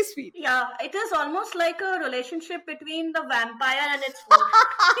was very sweet. Yeah, it is almost like a relationship between the vampire and its food.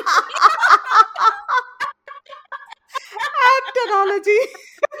 Terminology.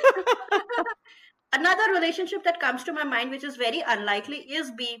 Another relationship that comes to my mind, which is very unlikely,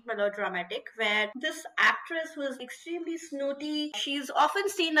 is being melodramatic, where this actress who is extremely snooty, she's often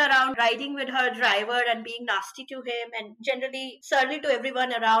seen around riding with her driver and being nasty to him and generally surly to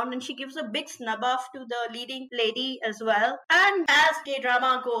everyone around, and she gives a big snub off to the leading lady as well. And as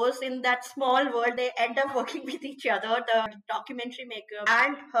K-drama goes, in that small world, they end up working with each other, the documentary maker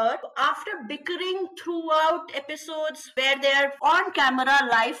and her, after bickering throughout episodes where they're on camera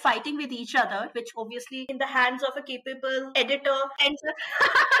live fighting with each other, which obviously in the hands of a capable editor ends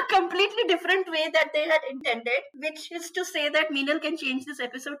a completely different way that they had intended, which is to say that Meenal can change this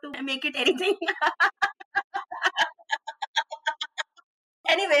episode to make it anything.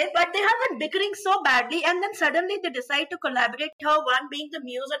 Anyway, but they have been bickering so badly, and then suddenly they decide to collaborate, her one being the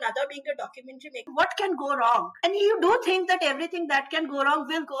muse, another being a documentary maker. What can go wrong? And you do think that everything that can go wrong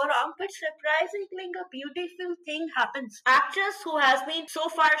will go wrong, but surprisingly, a beautiful thing happens. Actress who has been so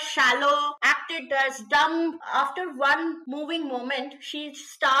far shallow, acted as dumb, after one moving moment, she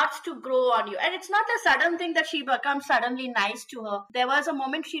starts to grow on you. And it's not a sudden thing that she becomes suddenly nice to her. There was a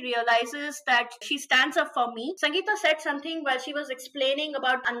moment she realizes that she stands up for me. Sangeeta said something while she was explaining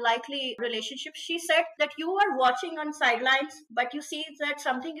about unlikely relationships. She said that you are watching on sidelines, but you see that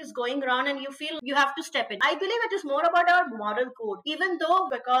something is going wrong and you feel you have to step in. I believe it is more about our moral code, even though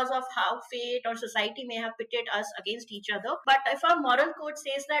because of how fate or society may have pitted us against each other. But if our moral code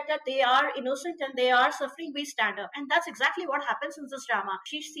says that they are innocent and they are suffering, we stand up. And that's exactly what happens in this drama.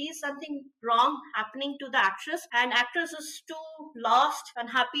 She sees something wrong happening to the actress, and actress is too lost and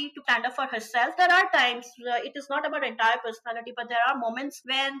happy to stand up for herself. There are times it is not about entire personality, but there are moments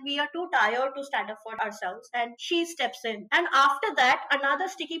when we are too tired to stand up for ourselves, and she steps in. And after that, another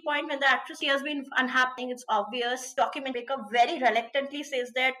sticky point, when the actress has been unhappy, it's obvious. Document maker very reluctantly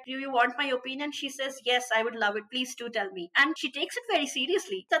says that, do you want my opinion? She says, yes, I would love it, please do tell me. And she takes it very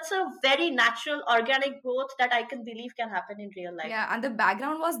seriously. That's a very natural organic growth that I can believe can happen in real life. Yeah, and the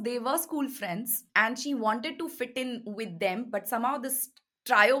background was they were school friends and she wanted to fit in with them, but somehow this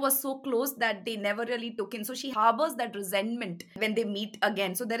trio was so close that they never really took in. So she harbors that resentment when they meet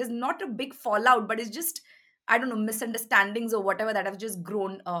again. So there is not a big fallout, but it's just, I don't know, misunderstandings or whatever that have just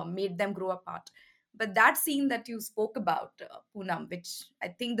grown, made them grow apart. But that scene that you spoke about, Poonam, which I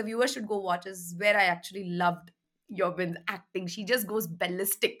think the viewer should go watch, is where I actually loved Yobin's acting. She just goes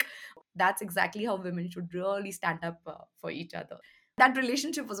ballistic. That's exactly how women should really stand up for each other. That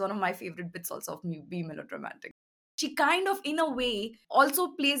relationship was one of my favorite bits also of me Be Melodramatic. She kind of, in a way, also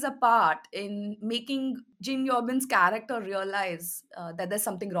plays a part in making Jin Yobin's character realize that there's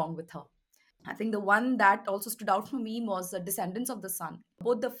something wrong with her. I think the one that also stood out for me was the Descendants of the Sun.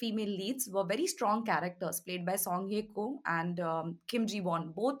 Both the female leads were very strong characters, played by Song Hye Kyo and Kim Ji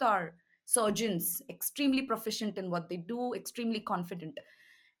Won. Both are surgeons, extremely proficient in what they do, extremely confident.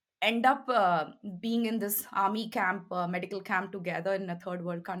 End up being in this army camp, medical camp together in a third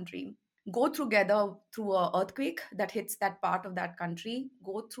world country. Go together through a earthquake that hits that part of that country.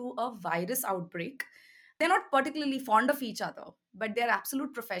 Go through a virus outbreak. They're not particularly fond of each other, but they're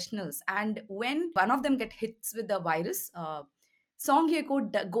absolute professionals. And when one of them get hits with the virus, Song Hye Kyo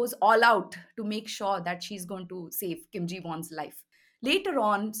goes all out to make sure that she's going to save Kim Ji Won's life. Later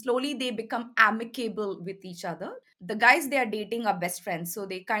on, slowly they become amicable with each other. The guys they are dating are best friends, so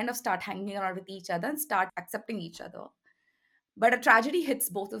they kind of start hanging around with each other and start accepting each other. But a tragedy hits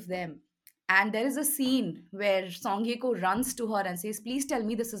both of them. And there is a scene where Song Hye Kyo runs to her and says, "Please tell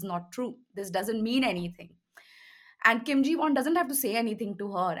me this is not true. This doesn't mean anything." And Kim Ji Won doesn't have to say anything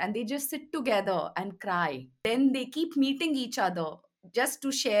to her, and they just sit together and cry. Then they keep meeting each other just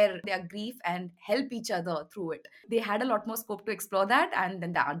to share their grief and help each other through it. They had a lot more scope to explore that, and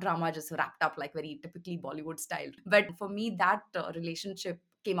then the drama just wrapped up like very typically Bollywood style. But for me, that relationship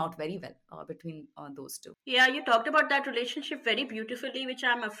came out very well between those two. Yeah, you talked about that relationship very beautifully, which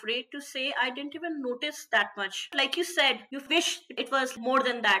I'm afraid to say I didn't even notice that much. Like you said, you wish it was more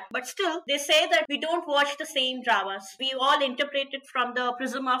than that. But still, they say that we don't watch the same dramas. We all interpret it from the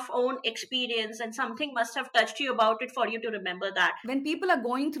prism of own experience, and something must have touched you about it for you to remember that. When people are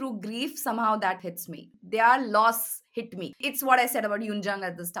going through grief, somehow that hits me. Their loss hit me. It's what I said about Yoon Jung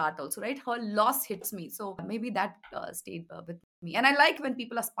at the start also, right? Her loss hits me. So maybe that stayed with me. And I like when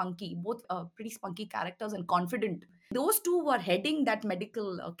people are spunky, both pretty spunky characters and confident. Those two were heading that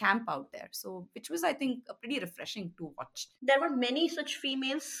medical camp out there. So, which was, I think, pretty refreshing to watch. There were many such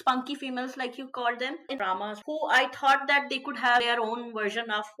females, spunky females like you called them, in dramas, who I thought that they could have their own version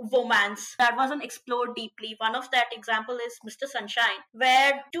of romance that wasn't explored deeply. One of that example is Mr. Sunshine,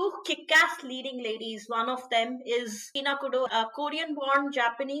 where two kick-ass leading ladies, one of them is Ina Kudo, a Korean-born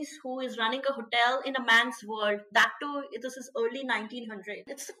Japanese who is running a hotel in a man's world. That too, this is early 1900.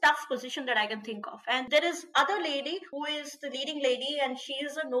 It's a tough position that I can think of. And there is other lady who is the leading lady, and she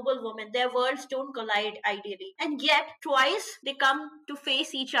is a noble woman. Their worlds don't collide ideally. And yet, twice they come to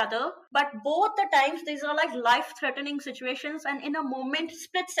face each other, but both the times these are like life-threatening situations, and in a moment,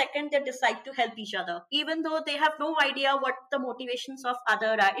 split second, they decide to help each other. Even though they have no idea what the motivations of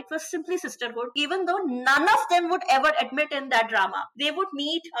other are. It was simply sisterhood, even though none of them would ever admit in that drama. They would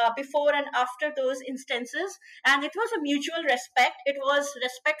meet before and after those instances, and it was a mutual respect. It was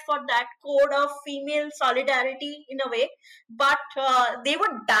respect for that code of female solidarity in a way, but they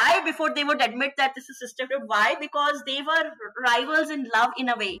would die before they would admit that this is sisterhood. Why? Because they were rivals in love in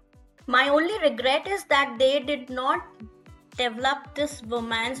a way. My only regret is that they did not develop this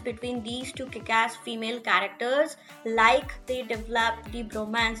romance between these two kick-ass female characters like they developed the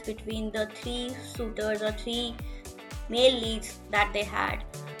bromance between the three suitors or three male leads that they had.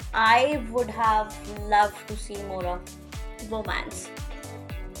 I would have loved to see more of romance.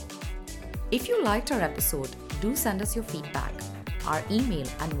 If you liked our episode, do send us your feedback. Our email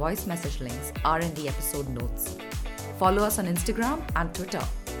and voice message links are in the episode notes. Follow us on Instagram and Twitter.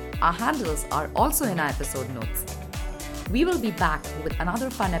 Our handles are also in our episode notes. We will be back with another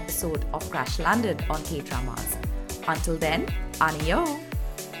fun episode of Crash Landed on K-Dramas. Until then, Annyeong!